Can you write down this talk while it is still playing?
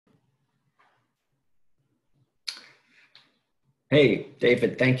Hey,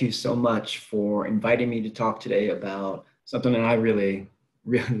 David, thank you so much for inviting me to talk today about something that I really,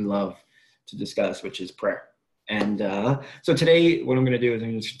 really love to discuss, which is prayer. And so today, what I'm going to do is I'm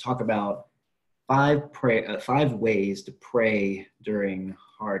going to talk about five ways to pray during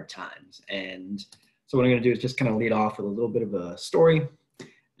hard times. And so what I'm going to do is just kind of lead off with a little bit of a story,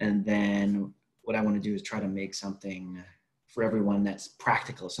 and then what I want to do is try to make something for everyone that's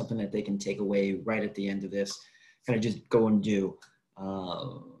practical, something that they can take away right at the end of this, kind of just go and do.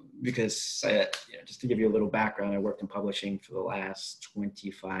 Uh, because just to give you a little background, I worked in publishing for the last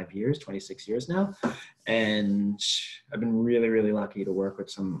 25 years, 26 years now. And I've been really, really lucky to work with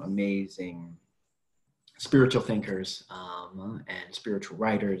some amazing spiritual thinkers and spiritual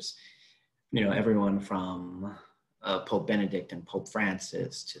writers, everyone from Pope Benedict and Pope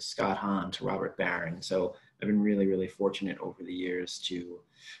Francis to Scott Hahn to Robert Barron. So I've been really, really fortunate over the years to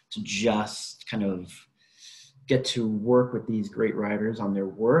just kind of get to work with these great writers on their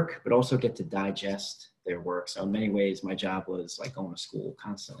work, but also get to digest their work. So in many ways, my job was like going to school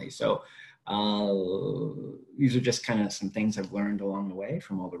constantly. So these are just kind of some things I've learned along the way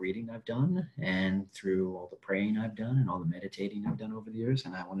from all the reading I've done and through all the praying I've done and all the meditating I've done over the years.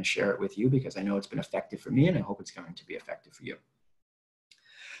 And I want to share it with you because I know it's been effective for me and I hope it's going to be effective for you.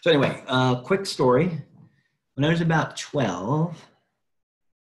 So anyway, quick story. When I was about 12,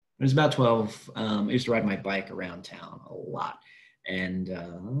 I used to ride my bike around town a lot. And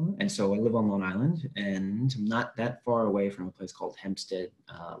so I live on Long Island, and I'm not that far away from a place called Hempstead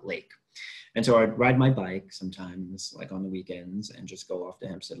Lake. And so I'd ride my bike sometimes, like on the weekends, and just go off to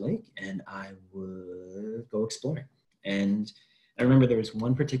Hempstead Lake, and I would go exploring. And I remember there was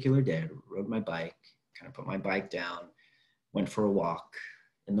one particular day I rode my bike, kind of put my bike down, went for a walk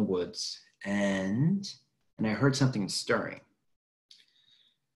in the woods, and I heard something stirring.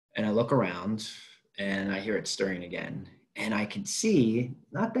 And I look around and I hear it stirring again. And I can see,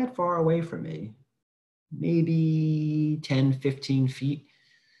 not that far away from me, maybe 10, 15 feet,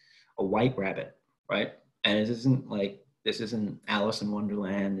 a white rabbit, right? And this isn't Alice in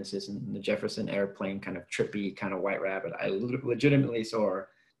Wonderland. This isn't the Jefferson Airplane kind of trippy kind of white rabbit. I legitimately saw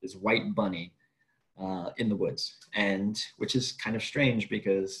this white bunny in the woods, and which is kind of strange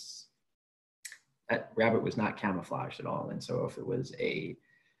because that rabbit was not camouflaged at all. And so if it was a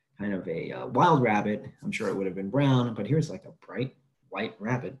kind of a wild rabbit, I'm sure it would have been brown, but here's like a bright white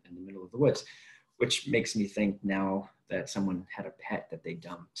rabbit in the middle of the woods, which makes me think now that someone had a pet that they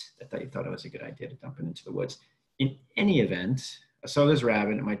dumped, that they thought it was a good idea to dump it into the woods. In any event, I saw this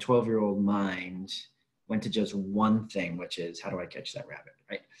rabbit and my 12-year-old mind went to just one thing, which is, how do I catch that rabbit,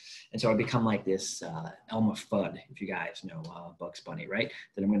 right? And so I become like this Elmer Fudd, if you guys know Bugs Bunny, right?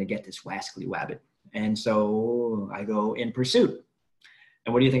 That I'm going to get this wascally rabbit. And so I go in pursuit.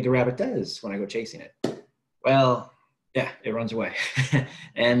 And what do you think the rabbit does when I go chasing it? Well, yeah, it runs away.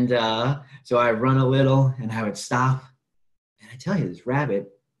 And so I run a little and I would stop. And I tell you, this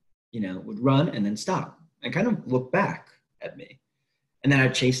rabbit, would run and then stop and kind of look back at me. And then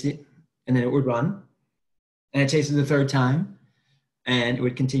I'd chase it and then it would run. And I'd chase it the third time and it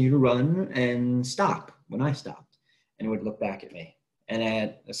would continue to run and stop when I stopped. And it would look back at me. And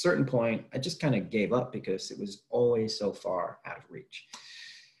at a certain point, I just kind of gave up because it was always so far out of reach.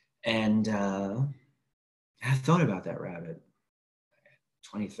 And I thought about that rabbit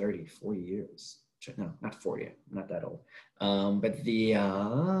 20, 30, 40 years. No, not 40. I'm not that old. But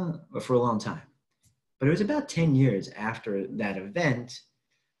for a long time. But it was about 10 years after that event,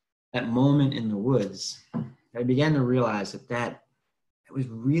 that moment in the woods, I began to realize that it was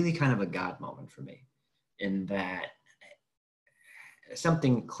really kind of a God moment for me, in that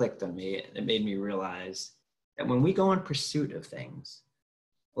something clicked on me that made me realize that when we go in pursuit of things,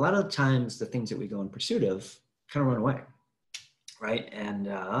 a lot of times the things that we go in pursuit of kind of run away, right? And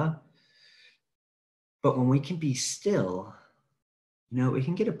but when we can be still, we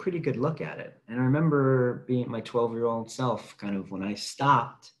can get a pretty good look at it. And I remember being my 12-year-old self, kind of when I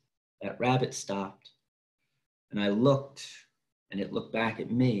stopped, that rabbit stopped, and I looked, and it looked back at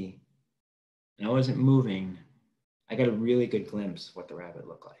me, and I wasn't moving. I got a really good glimpse of what the rabbit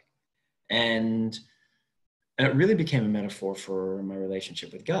looked like. And it really became a metaphor for my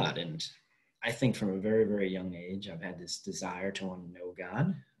relationship with God. And I think from a very, very young age, I've had this desire to want to know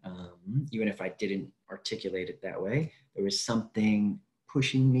God. Even if I didn't articulate it that way, there was something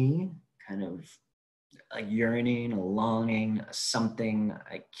pushing me, kind of a yearning, a longing, something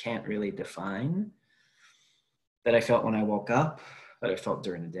I can't really define, that I felt when I woke up, that I felt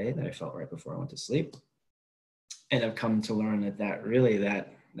during the day, that I felt right before I went to sleep. And I've come to learn that really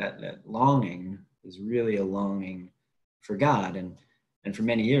that longing is really a longing for God. And for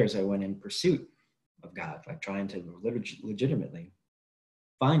many years, I went in pursuit of God, like trying to legitimately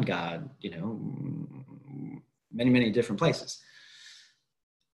find God, many, many different places.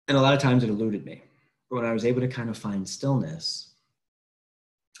 And a lot of times it eluded me. But when I was able to kind of find stillness,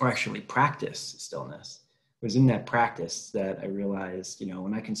 or actually practice stillness, it was in that practice that I realized,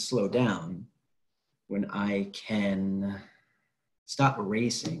 when I can slow down, when I can stop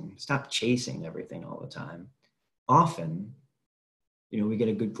racing, stop chasing everything all the time, often, we get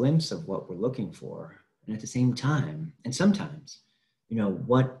a good glimpse of what we're looking for. And at the same time, and sometimes,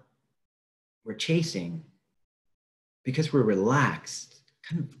 what we're chasing, because we're relaxed,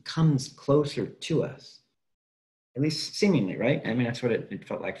 kind of comes closer to us, at least seemingly, right? I mean, that's what it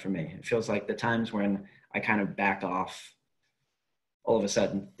felt like for me. It feels like the times when I kind of back off, all of a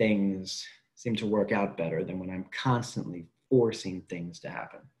sudden things seem to work out better than when I'm constantly forcing things to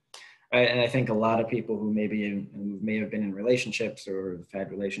happen. Right? And I think a lot of people who may have been in relationships or have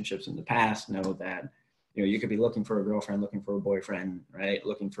had relationships in the past know that, you could be looking for a girlfriend, looking for a boyfriend, right?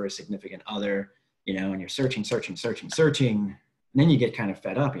 Looking for a significant other, and you're searching. And then you get kind of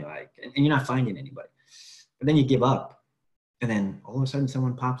fed up. You're like, and you're not finding anybody. But then you give up. And then all of a sudden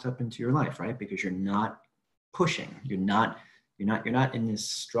someone pops up into your life, right? Because you're not pushing. You're not in this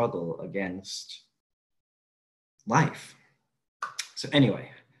struggle against life. So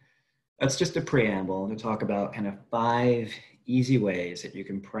anyway, that's just a preamble to talk about kind of 5 easy ways that you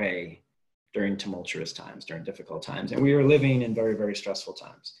can pray during tumultuous times, during difficult times. And we are living in very, very stressful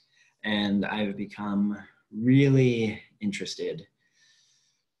times. And I've become really interested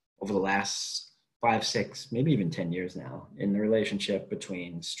over the last 5, 6, maybe even 10 years now in the relationship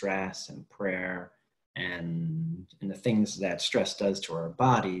between stress and prayer and the things that stress does to our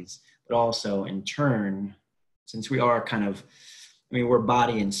bodies, but also in turn, since we are we're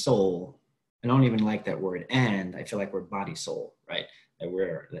body and soul. I don't even like that word and. I feel like we're body soul, right? That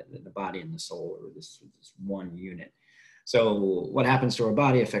we're the body and the soul are this one unit. So what happens to our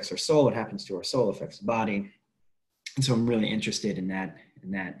body affects our soul. What happens to our soul affects the body. And so I'm really interested in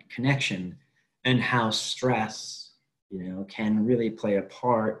that connection and how stress, can really play a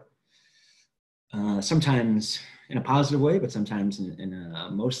part. Sometimes in a positive way, but sometimes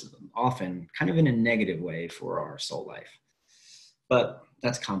most often kind of in a negative way for our soul life. But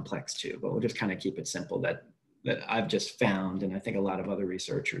that's complex too, but we'll just kind of keep it simple that I've just found, and I think a lot of other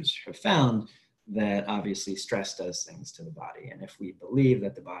researchers have found, that obviously stress does things to the body. And if we believe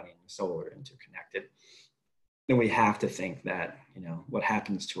that the body and the soul are interconnected, then we have to think that, what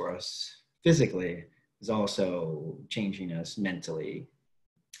happens to us physically is also changing us mentally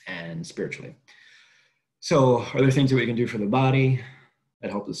and spiritually. So are there things that we can do for the body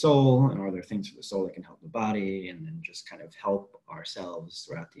that help the soul? And are there things for the soul that can help the body? And then just kind of help ourselves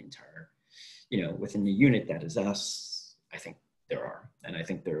throughout the entire, within the unit that is us? I think there are. And I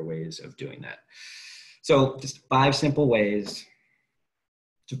think there are ways of doing that. So just 5 simple ways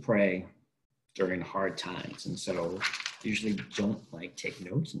to pray during hard times. And so I usually don't take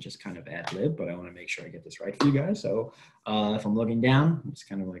notes and just kind of ad lib, but I want to make sure I get this right for you guys. So if I'm looking down, I'm just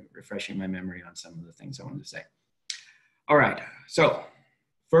kind of refreshing my memory on some of the things I wanted to say. All right. So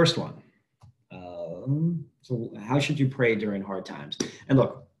first one. So how should you pray during hard times? And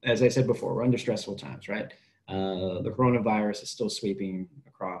look, as I said before, we're under stressful times, right? The coronavirus is still sweeping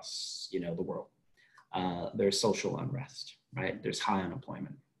across, the world. There's social unrest, right? There's high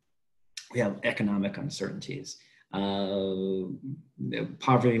unemployment. We have economic uncertainties. The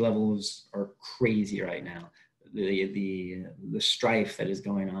poverty levels are crazy right now. The strife that is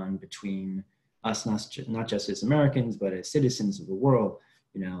going on between us, not just as Americans, but as citizens of the world,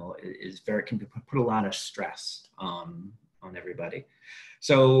 can put a lot of stress on everybody.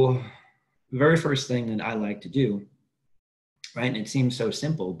 So the very first thing that I like to do, right, and it seems so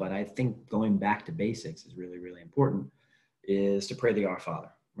simple, but I think going back to basics is really, really important, is to pray the Our Father,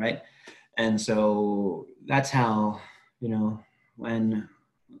 right? And so that's how, when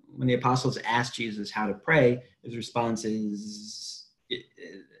the apostles asked Jesus how to pray, his response is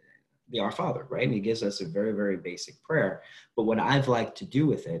the Our Father, right? And he gives us a very, very basic prayer. But what I've liked to do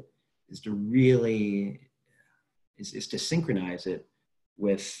with it is to really, is to synchronize it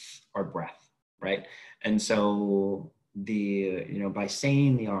with our breath, right? And so by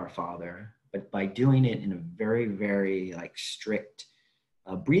saying the Our Father, but by doing it in a very, very strict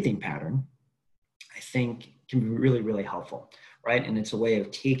breathing pattern, I think can be really, really helpful, right? And it's a way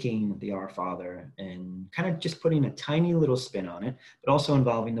of taking the Our Father and kind of just putting a tiny little spin on it, but also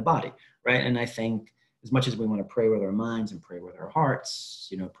involving the body, right? And I think as much as we want to pray with our minds and pray with our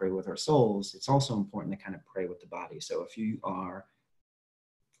hearts, pray with our souls, it's also important to kind of pray with the body. So if you are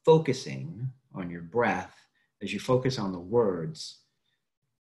focusing on your breath, as you focus on the words,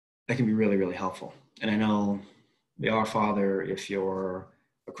 that can be really, really helpful. And I know the Our Father, if you're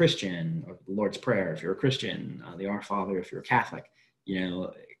a Christian, or the Lord's Prayer, if you're a Christian, the Our Father, if you're a Catholic,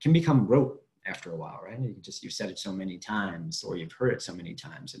 it can become rote after a while, right? You've said it so many times, or you've heard it so many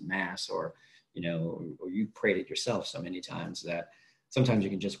times at Mass, or you prayed it yourself so many times that sometimes you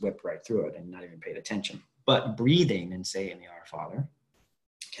can just whip right through it and not even pay attention. But breathing and saying the Our Father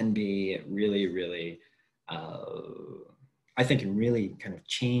can be really, really, I think, can really kind of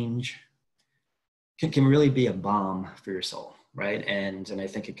change, can really be a balm for your soul, right? And I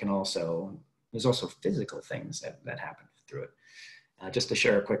think it can also, there's also physical things that happen through it. Just to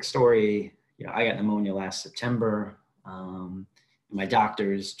share a quick story, I got pneumonia last September. My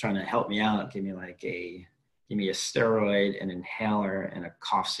doctor's trying to help me out, give me a steroid, an inhaler, and a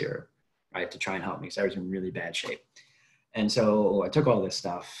cough syrup, right, to try and help me, because I was in really bad shape. And so I took all this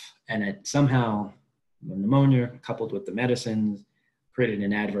stuff, and it somehow, the pneumonia coupled with the medicines created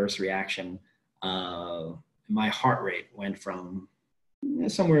an adverse reaction. My heart rate went from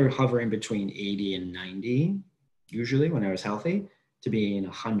somewhere hovering between 80 and 90, usually when I was healthy, to being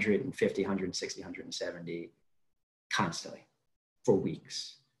 150, 160, 170 constantly for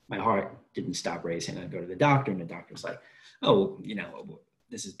weeks. My heart didn't stop racing. I'd go to the doctor, and the doctor's like, oh,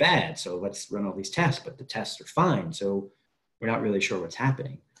 this is bad, so let's run all these tests, but the tests are fine, so we're not really sure what's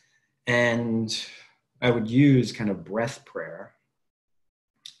happening. And I would use kind of breath prayer,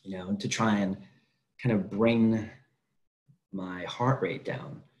 to try and kind of bring my heart rate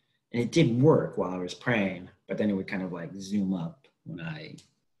down. And it did work while I was praying, but then it would kind of like zoom up when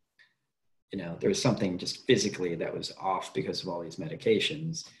there was something just physically that was off because of all these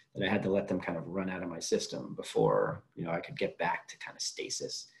medications that I had to let them kind of run out of my system before, I could get back to kind of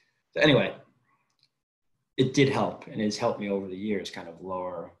stasis. So anyway, it did help, and it's helped me over the years kind of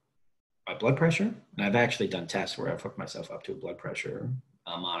lower my blood pressure. And I've actually done tests where I've hooked myself up to a blood pressure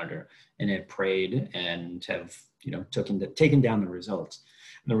monitor and have prayed and have, taken down the results.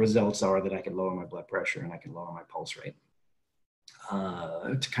 And the results are that I can lower my blood pressure and I can lower my pulse rate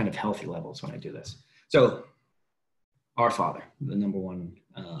to kind of healthy levels when I do this. So Our Father, the number one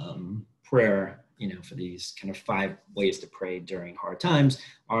prayer, for these kind of 5 ways to pray during hard times,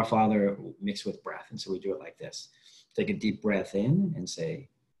 Our Father mixed with breath. And so we do it like this. Take a deep breath in and say,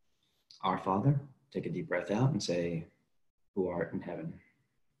 Our Father. Take a deep breath out and say, who art in heaven.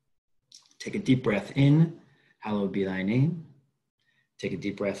 Take a deep breath in, hallowed be thy name. Take a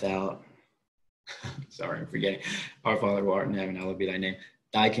deep breath out. Sorry, I'm forgetting. Our Father who art in heaven, hallowed be thy name.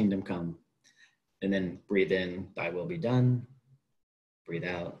 Thy kingdom come. And then breathe in, thy will be done. Breathe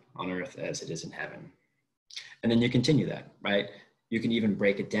out, on earth as it is in heaven. And then you continue that, right? You can even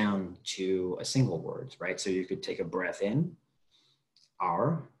break it down to a single word, right? So you could take a breath in,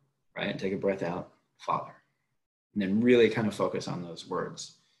 our, right? And take a breath out, Father. And then really kind of focus on those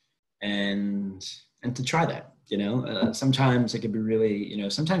words. And to try that, sometimes it could be really,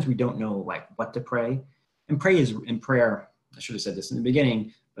 sometimes we don't know like what to pray. And prayer, I should have said this in the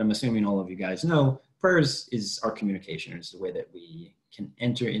beginning, but I'm assuming all of you guys know, prayer is our communication. It's the way that we can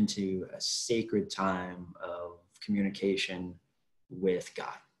enter into a sacred time of communication with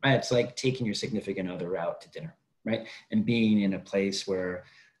God, right? It's like taking your significant other out to dinner, right? And being in a place where,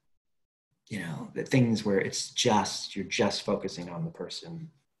 the things where you're just focusing on the person,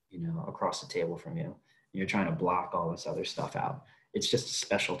 across the table from you. You're trying to block all this other stuff out. It's just a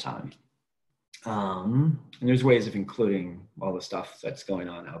special time. And there's ways of including all the stuff that's going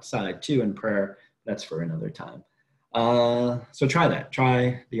on outside too in prayer. That's for another time. So try that.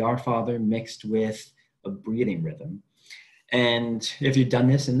 Try the Our Father mixed with a breathing rhythm. And if you've done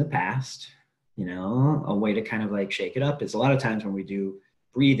this in the past, a way to kind of like shake it up is a lot of times when we do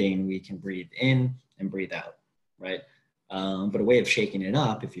breathing, we can breathe in and breathe out, right? But a way of shaking it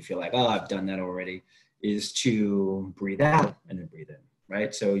up, if you feel like, oh, I've done that already, is to breathe out and then breathe in,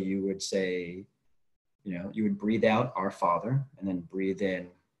 right? So you would say, you would breathe out, Our Father, and then breathe in,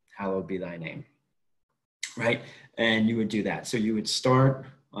 hallowed be thy name, right? And you would do that. So you would start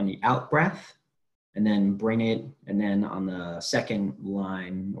on the out breath and then bring it, and then on the second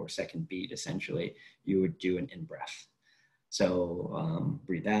line or second beat, essentially, you would do an in breath. So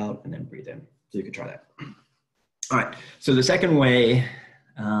breathe out and then breathe in. So you could try that. All right, so the second way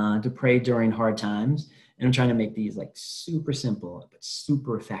to pray during hard times, and I'm trying to make these like super simple, but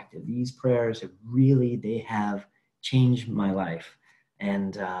super effective. These prayers they have changed my life.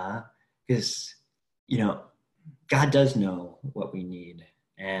 And because, God does know what we need.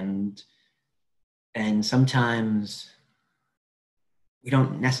 And sometimes we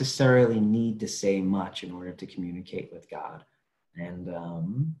don't necessarily need to say much in order to communicate with God. And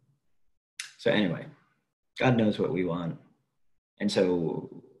so anyway, God knows what we want. And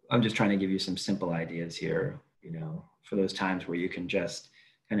so I'm just trying to give you some simple ideas here, for those times where you can just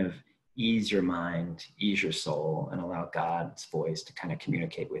kind of ease your mind, ease your soul, and allow God's voice to kind of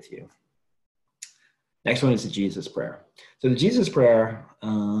communicate with you. Next one is the Jesus prayer. So the Jesus prayer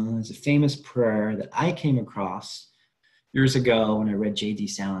is a famous prayer that I came across years ago when I read J.D.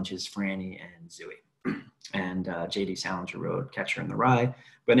 Salinger's Franny and Zooey. And J.D. Salinger wrote Catcher in the Rye,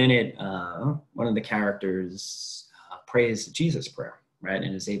 but in it, one of the characters prays the Jesus prayer, right?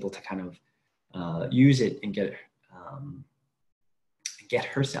 And is able to kind of use it and get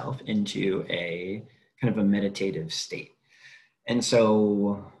herself into a kind of a meditative state. And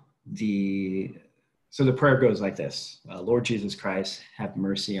so the prayer goes like this: Lord Jesus Christ, have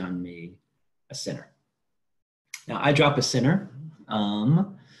mercy on me, a sinner. Now I drop a sinner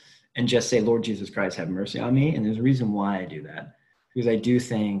and just say, Lord Jesus Christ, have mercy on me. And there's a reason why I do that, because I do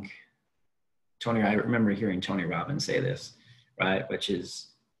think I remember hearing Tony Robbins say this, right? Which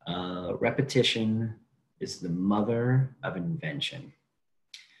is repetition is the mother of invention.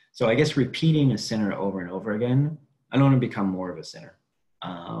 So I guess repeating a sinner over and over again, I don't want to become more of a sinner.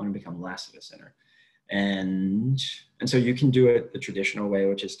 I want to become less of a sinner. And so you can do it the traditional way,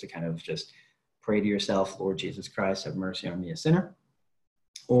 which is to kind of just pray to yourself, Lord Jesus Christ, have mercy on me, a sinner.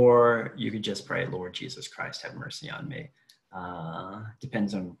 Or you could just pray, Lord Jesus Christ, have mercy on me.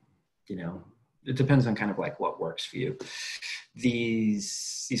 Depends on, it depends on kind of like what works for you.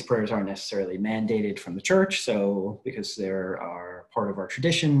 These prayers aren't necessarily mandated from the church. So because they are part of our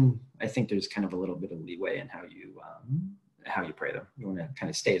tradition, I think there's kind of a little bit of leeway in how you pray them. You want to kind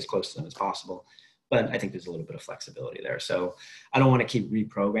of stay as close to them as possible. But I think there's a little bit of flexibility there. So I don't want to keep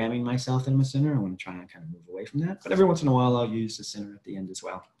reprogramming myself that I'm a sinner. I want to try and kind of move away from that. But every once in a while, I'll use the sinner at the end as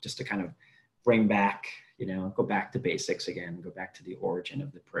well, just to kind of bring back, go back to basics again, go back to the origin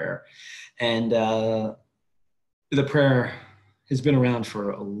of the prayer. And the prayer has been around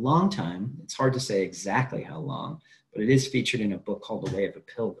for a long time. It's hard to say exactly how long, but it is featured in a book called The Way of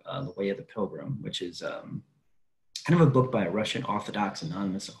the Pilgrim, which is kind of a book by a Russian Orthodox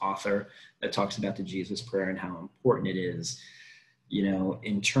anonymous author that talks about the Jesus prayer and how important it is,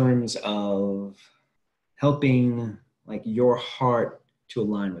 in terms of helping like your heart to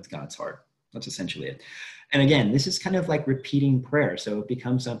align with God's heart. That's essentially it. And again, this is kind of like repeating prayer. So it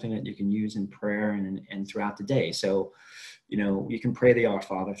becomes something that you can use in prayer and throughout the day. So, you can pray the Our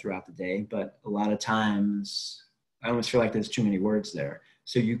Father throughout the day, but a lot of times I almost feel like there's too many words there.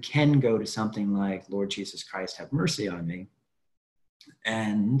 So you can go to something like, Lord Jesus Christ, have mercy on me,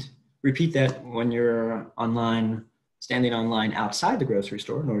 and repeat that when you're standing online outside the grocery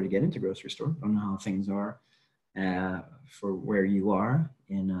store in order to get into the grocery store. I don't know how things are for where you are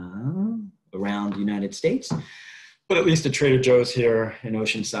around the United States, but at least at Trader Joe's here in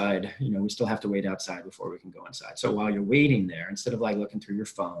Oceanside, we still have to wait outside before we can go inside. So while you're waiting there, instead of like looking through your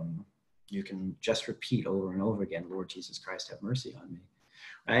phone, you can just repeat over and over again, Lord Jesus Christ, have mercy on me.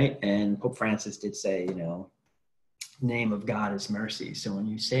 Right? And Pope Francis did say, name of God is mercy. So when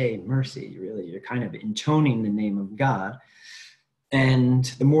you say mercy, you're kind of intoning the name of God. And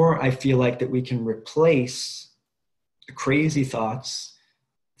the more I feel like that we can replace the crazy thoughts,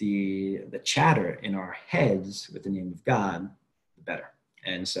 the chatter in our heads with the name of God, the better.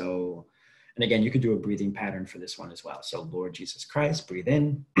 And again, you could do a breathing pattern for this one as well. So Lord Jesus Christ, breathe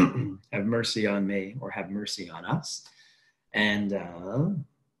in, have mercy on me, or have mercy on us. And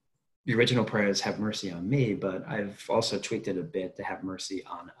the original prayer is have mercy on me, but I've also tweaked it a bit to have mercy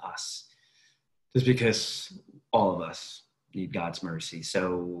on us, just because all of us need God's mercy.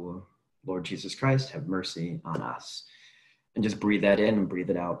 So Lord Jesus Christ, have mercy on us. And just breathe that in and breathe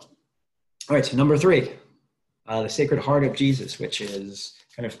it out. All right, so number 3, the Sacred Heart of Jesus, which is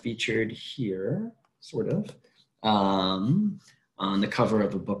kind of featured here, sort of, on the cover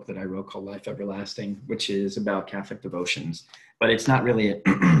of a book that I wrote called Life Everlasting, which is about Catholic devotions. But it's not really,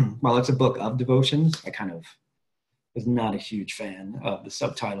 well, it's a book of devotions. I kind of was not a huge fan of the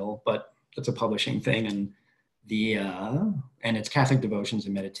subtitle, but it's a publishing thing. And it's Catholic devotions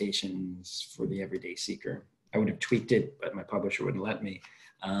and meditations for the everyday seeker. I would have tweaked it, but my publisher wouldn't let me,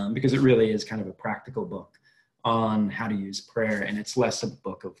 because it really is kind of a practical book on how to use prayer. And it's less a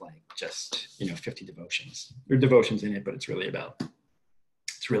book of like just, 50 devotions. There are devotions in it, but it's really about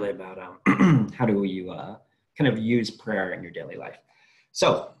how do you kind of use prayer in your daily life.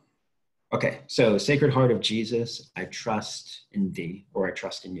 So Sacred Heart of Jesus, I trust in thee, or I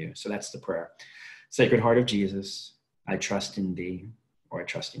trust in you. So that's the prayer. Sacred Heart of Jesus, I trust in thee, or I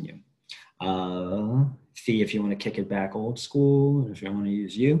trust in you. Thee, if you want to kick it back old school, if you want to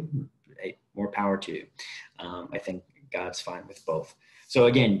use you, hey, more power to you. I think God's fine with both. So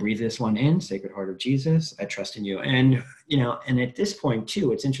again, breathe this one in, Sacred Heart of Jesus, I trust in you. And, and at this point too,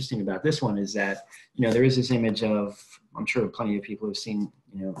 what's interesting about this one is that, there is this image of, I'm sure plenty of people have seen,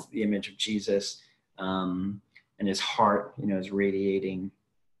 the image of Jesus, and his heart, is radiating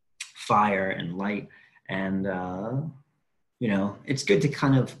fire and light. And, it's good to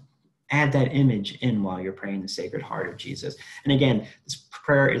kind of add that image in while you're praying the Sacred Heart of Jesus. And again, this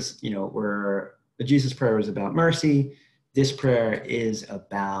prayer is, where the Jesus prayer is about mercy. This prayer is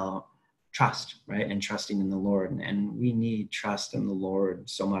about trust, right? And trusting in the Lord. And we need trust in the Lord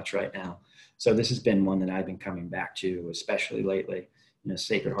so much right now. So this has been one that I've been coming back to, especially lately.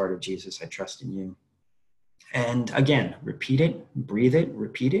 Sacred Heart of Jesus, I trust in you. And again, repeat it, breathe it,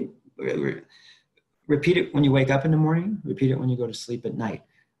 repeat it. Repeat it when you wake up in the morning, repeat it when you go to sleep at night.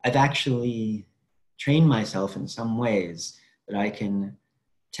 I've actually trained myself in some ways that I can,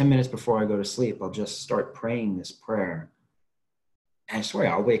 10 minutes before I go to sleep, I'll just start praying this prayer. And I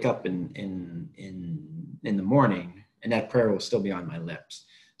swear I'll wake up in the morning and that prayer will still be on my lips.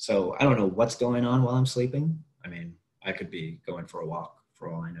 So I don't know what's going on while I'm sleeping. I mean, I could be going for a walk for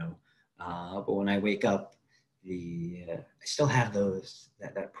all I know. But when I wake up, I still have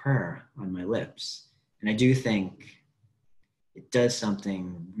that prayer on my lips. And I do think it does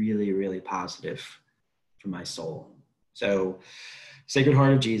something really, really positive for my soul. So, Sacred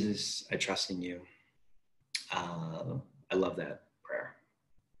Heart of Jesus, I trust in you. I love that prayer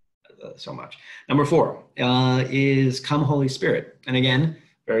so much. Number 4 is Come Holy Spirit. And again,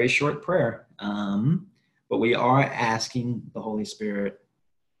 very short prayer. But we are asking the Holy Spirit,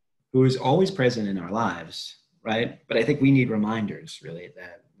 who is always present in our lives, right? But I think we need reminders, really,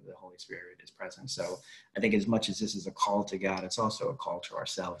 that the Holy Spirit is present. So I think as much as this is a call to God, it's also a call to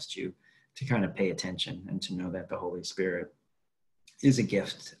ourselves to kind of pay attention and to know that the Holy Spirit is a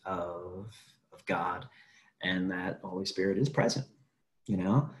gift of God and that the Holy Spirit is present,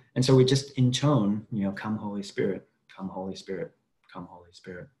 And so we just intone, come Holy Spirit, come Holy Spirit, come Holy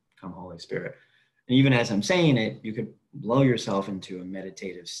Spirit, come Holy Spirit. And even as I'm saying it, you could blow yourself into a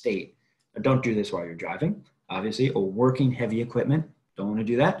meditative state. Now, don't do this while you're driving, obviously, or working heavy equipment. Don't want to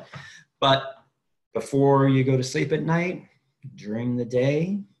do that. But before you go to sleep at night, during the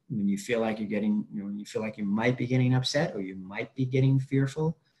day, when you feel like when you feel like you might be getting upset or you might be getting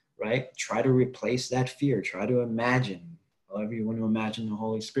fearful, right? Try to replace that fear. Try to imagine, however you want to imagine the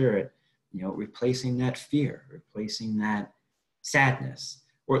Holy Spirit, replacing that fear, replacing that sadness,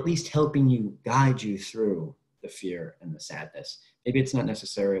 or at least helping you guide you through the fear and the sadness. Maybe it's not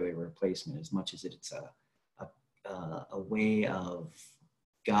necessarily a replacement as much as it's a way of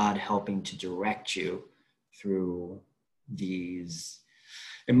God helping to direct you through these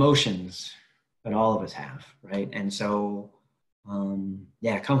emotions that all of us have, right? And so, Come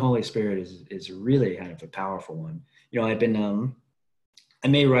Holy Spirit is really kind of a powerful one. I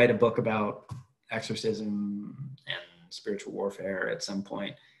may write a book about exorcism and spiritual warfare at some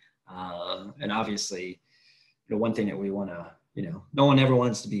point. And obviously, one thing that we want to, no one ever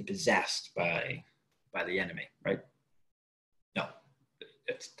wants to be possessed by the enemy, right? No,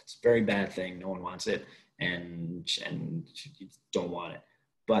 it's a very bad thing. No one wants it, and you don't want it.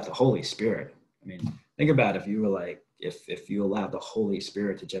 But the Holy Spirit, think about if you were like, if you allowed the Holy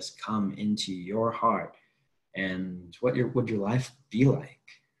Spirit to just come into your heart, and what would your life be like,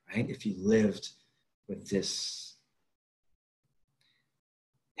 right? If you lived with this,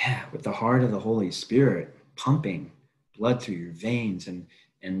 with the heart of the Holy Spirit pumping blood through your veins and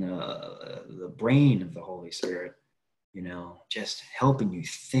the brain of the Holy Spirit, just helping you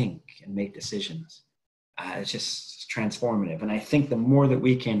think and make decisions. It's just transformative. And I think the more that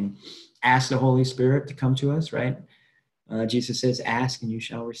we can ask the Holy Spirit to come to us, right? Jesus says, ask and you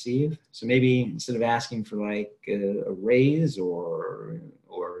shall receive. So maybe instead of asking for like a raise or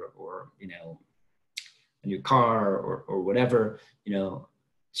a new car or whatever,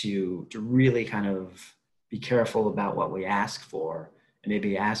 to really kind of be careful about what we ask for, and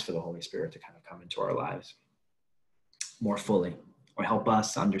maybe ask for the Holy Spirit to kind of come into our lives more fully, or help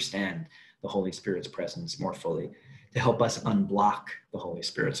us understand the Holy Spirit's presence more fully, to help us unblock the Holy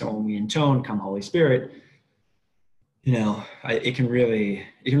Spirit. So when we intone, come Holy Spirit, it can really,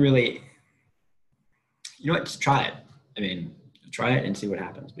 just try it. Try it and see what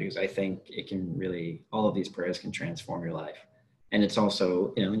happens, because I think it can really, all of these prayers can transform your life. And it's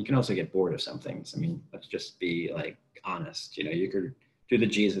also, you can also get bored of some things. Let's just be like honest. You could do the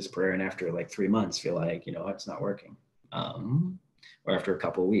Jesus prayer and after like 3 months feel like, it's not working. Or after a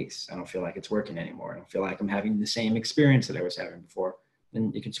couple of weeks, I don't feel like it's working anymore. I don't feel like I'm having the same experience that I was having before.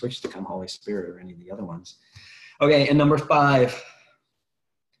 Then you can switch to Come Holy Spirit or any of the other ones. Okay, and number 5,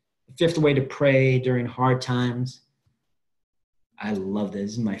 the 5th way to pray during hard times I love this.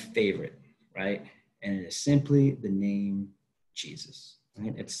 This is my favorite, right? And it is simply the name Jesus,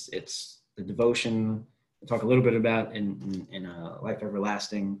 right? It's the devotion we'll talk a little bit about in Life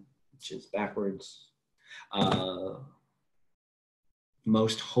Everlasting, which is backwards.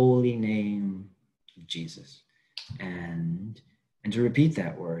 Most holy name of Jesus. And to repeat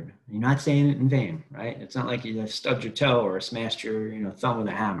that word. You're not saying it in vain, right? It's not like you stubbed your toe or smashed your thumb with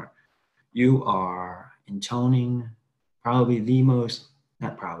a hammer. You are intoning probably the most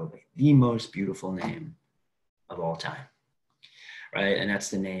beautiful name of all time, right? And that's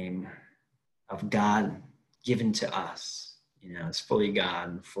the name of God given to us. It's fully God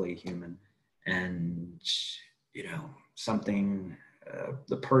and fully human. And, something,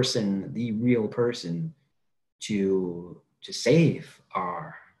 the real person to save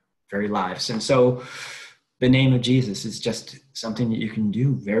our very lives. And so the name of Jesus is just something that you can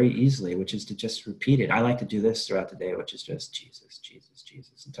do very easily, which is to just repeat it. I like to do this throughout the day, which is just Jesus, Jesus,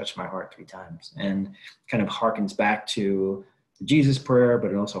 Jesus, and touch my heart 3 times. And kind of harkens back to the Jesus prayer,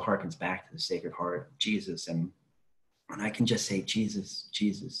 but it also harkens back to the Sacred Heart of Jesus. And I can just say, Jesus,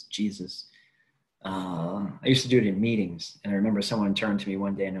 Jesus, Jesus. I used to do it in meetings, and I remember someone turned to me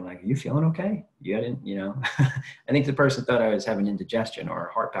one day and they're like, "Are you feeling okay? You hadn't, I think the person thought I was having indigestion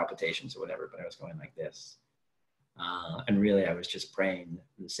or heart palpitations or whatever, but I was going like this. And really I was just praying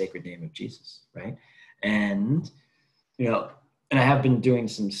the sacred name of Jesus, right? And, and I have been doing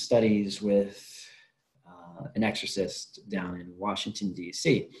some studies with an exorcist down in Washington,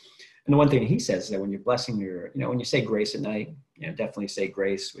 D.C. And the one thing he says is that when you're blessing when you say grace at night, definitely say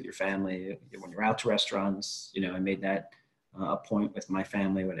grace with your family. When you're out to restaurants, I made that a point with my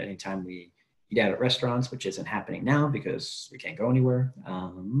family. At any time we eat out at restaurants, which isn't happening now because we can't go anywhere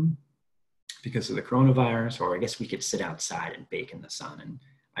because of the coronavirus, or I guess we could sit outside and bake in the sun. And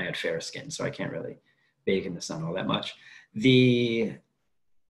I had fair skin, so I can't really bake in the sun all that much. Is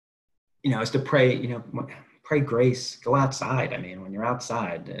to pray, pray grace, go outside. I mean, when you're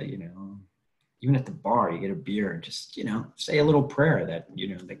outside, even at the bar, you get a beer, just, say a little prayer that,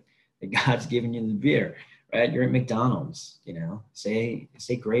 that God's giving you the beer, right? You're at McDonald's, say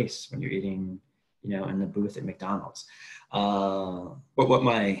grace when you're eating, in the booth at McDonald's. But what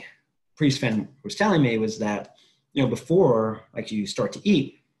my priest friend was telling me was that, before like you start to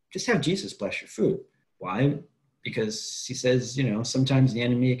eat, just have Jesus bless your food. Why? Because he says, sometimes the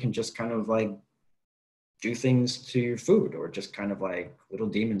enemy can just kind of like do things to your food, or just kind of like little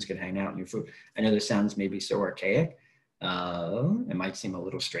demons can hang out in your food. I know this sounds maybe so archaic. It might seem a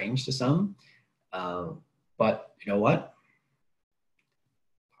little strange to some, but you know what?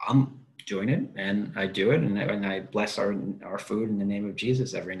 I'm doing it, and I do it, and I bless our food in the name of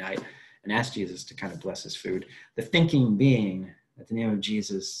Jesus every night, and ask Jesus to kind of bless his food. The thinking being that the name of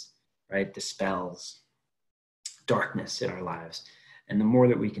Jesus, right, dispels darkness in our lives. And the more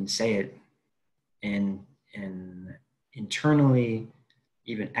that we can say it in internally,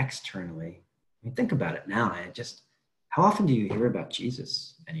 even externally, I mean, think about it now. How often do you hear about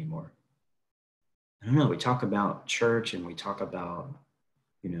Jesus anymore? I don't know. We talk about church and we talk about,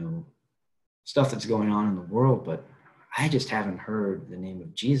 stuff that's going on in the world, but I just haven't heard the name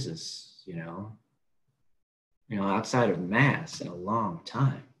of Jesus, outside of Mass in a long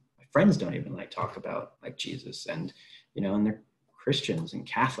time. My friends don't even talk about Jesus, and, and they're Christians and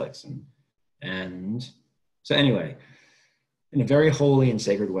Catholics and so anyway, in a very holy and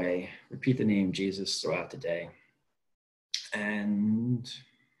sacred way, repeat the name Jesus throughout the day. And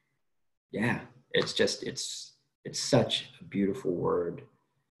yeah, it's such a beautiful word.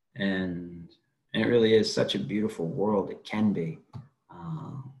 And it really is such a beautiful world. It can be.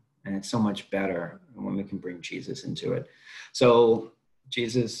 And it's so much better when we can bring Jesus into it. So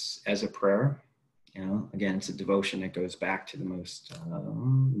Jesus as a prayer, again, it's a devotion that goes back to the most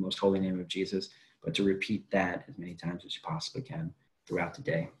holy name of Jesus, but to repeat that as many times as you possibly can throughout the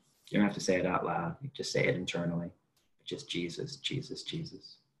day. You don't have to say it out loud. You just say it internally. Just Jesus, Jesus,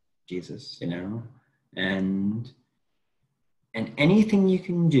 Jesus, Jesus, and anything you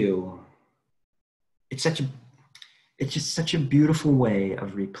can do. It's just such a beautiful way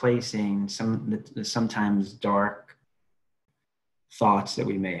of replacing the sometimes dark thoughts that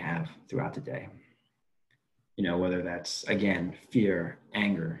we may have throughout the day. Whether that's, again, fear,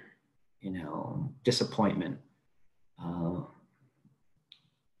 anger, disappointment. I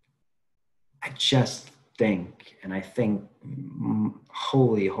just think, and I think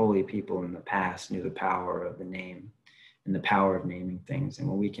holy, holy people in the past knew the power of the name and the power of naming things. And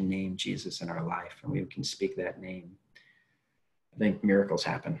when we can name Jesus in our life and we can speak that name, I think miracles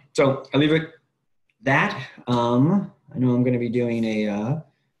happen. So I leave it that. I know I'm going to be doing a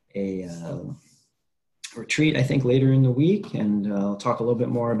retreat, I think, later in the week, and I'll talk a little bit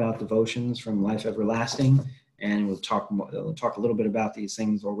more about devotions from Life Everlasting, and we'll talk a little bit about these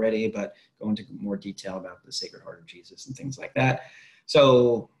things already, but go into more detail about the Sacred Heart of Jesus and things like that.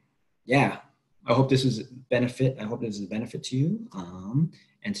 So, yeah, I hope this is a benefit. I hope this is a benefit to you,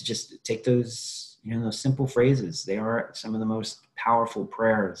 and to just take those, those simple phrases. They are some of the most powerful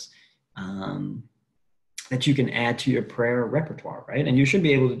prayers that you can add to your prayer repertoire, right? And you should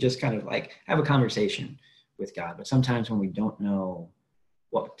be able to just kind of like have a conversation with God. But sometimes when we don't know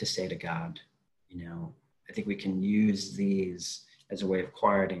what to say to God, I think we can use these as a way of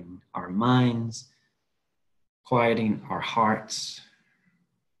quieting our minds, quieting our hearts,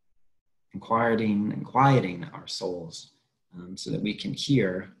 and quieting our souls, so that we can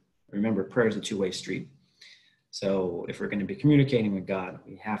hear. Remember, prayer is a two-way street. So if we're going to be communicating with God,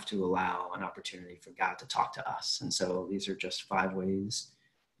 we have to allow an opportunity for God to talk to us. And so these are just 5 ways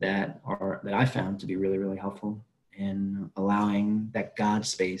that I found to be really, really helpful in allowing that God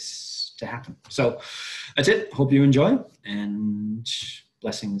space to happen. So that's it. Hope you enjoy, and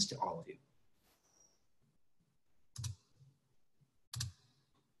blessings to all of you.